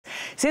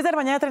6 de la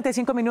mañana,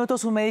 35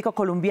 minutos, un médico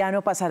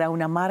colombiano pasará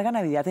una amarga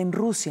Navidad en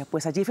Rusia,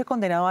 pues allí fue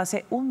condenado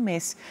hace un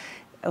mes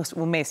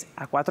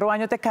a 4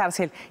 años de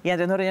cárcel. Y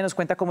Andrés Noreña nos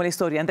cuenta cómo es la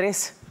historia.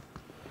 Andrés.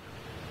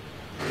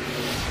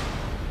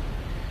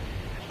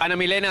 Ana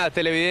Milena,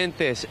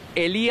 televidentes,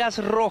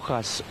 Elías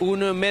Rojas,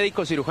 un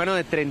médico cirujano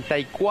de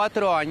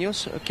 34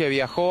 años que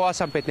viajó a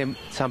San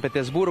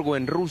Petersburgo,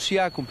 en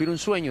Rusia, a cumplir un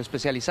sueño,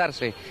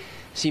 especializarse,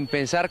 sin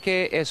pensar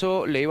que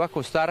eso le iba a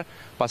costar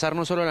pasar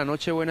no solo la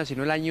Nochebuena,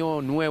 sino el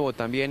Año Nuevo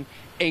también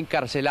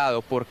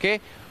encarcelado. ¿Por qué?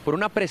 Por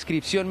una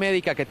prescripción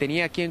médica que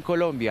tenía aquí en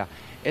Colombia.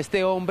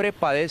 Este hombre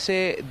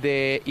padece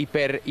de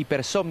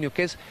hipersomnio,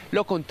 que es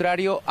lo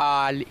contrario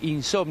al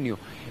insomnio,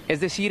 es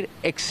decir,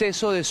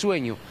 exceso de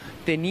sueño.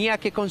 Tenía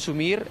que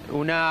consumir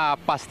una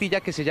pastilla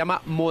que se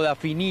llama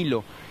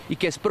Modafinilo y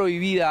que es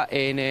prohibida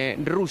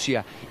en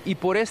Rusia, y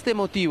por este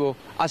motivo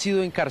ha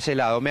sido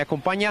encarcelado. Me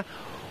acompaña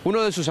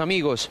uno de sus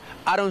amigos,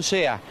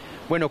 Sea.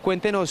 Bueno,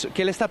 cuéntenos,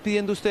 ¿qué le está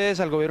pidiendo ustedes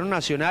al gobierno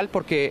nacional?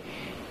 Porque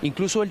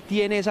incluso él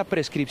tiene esa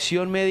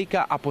prescripción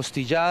médica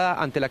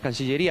apostillada ante la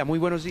Cancillería. Muy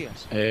buenos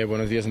días.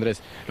 Buenos días,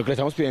 Andrés. Lo que le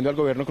estamos pidiendo al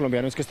gobierno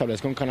colombiano es que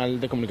establezca un canal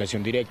de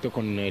comunicación directo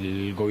con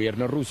el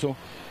gobierno ruso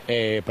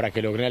para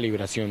que logren la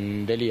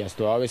liberación de Elías,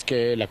 toda vez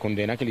que la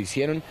condena que le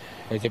hicieron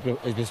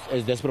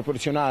es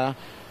desproporcionada,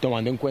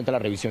 tomando en cuenta la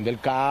revisión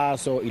del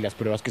caso y las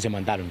pruebas que se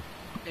mandaron.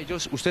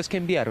 ¿Ustedes qué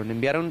enviaron?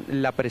 ¿Enviaron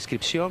la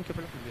prescripción? ¿Qué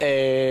fue lo que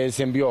enviaron?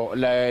 Se envió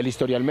el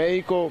historial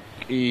médico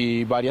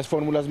y varias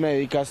fórmulas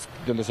médicas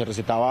donde se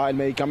recetaba el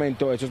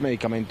medicamento. Esos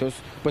medicamentos,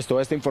 pues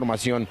toda esta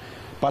información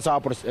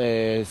pasaba por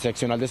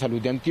seccional de salud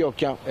de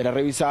Antioquia, era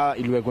revisada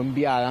y luego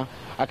enviada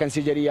a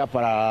Cancillería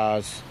para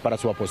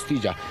su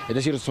apostilla. Es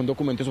decir, son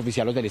documentos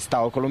oficiales del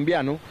Estado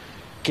colombiano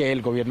que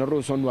el gobierno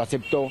ruso no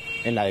aceptó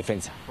en la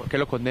defensa. ¿Por qué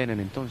lo condenan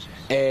entonces?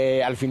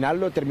 Al final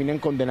lo terminan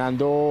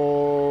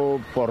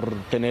condenando por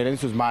tener en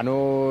sus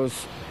manos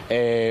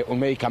un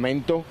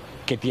medicamento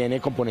que tiene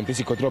componentes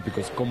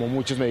psicotrópicos, como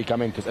muchos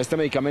medicamentos. Este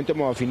medicamento,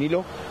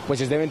 Modafinilo, pues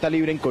es de venta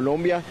libre en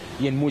Colombia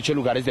y en muchos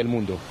lugares del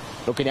mundo.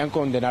 Lo querían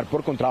condenar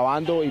por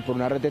contrabando y por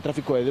una red de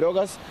tráfico de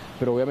drogas,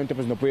 pero obviamente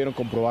pues no pudieron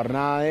comprobar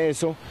nada de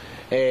eso,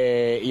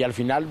 y al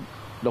final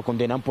lo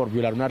condenan por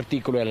violar un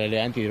artículo de la ley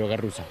antidroga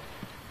rusa.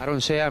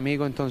 Sea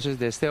amigo entonces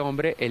de este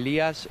hombre,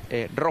 Elías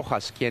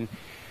Rojas, quien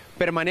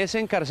permanece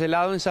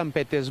encarcelado en San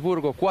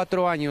Petersburgo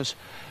 4 años.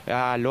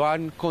 Lo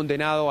han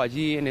condenado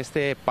allí en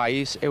este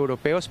país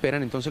europeo.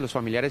 Esperan entonces los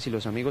familiares y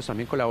los amigos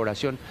también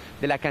colaboración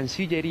de la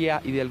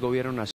Cancillería y del gobierno nacional.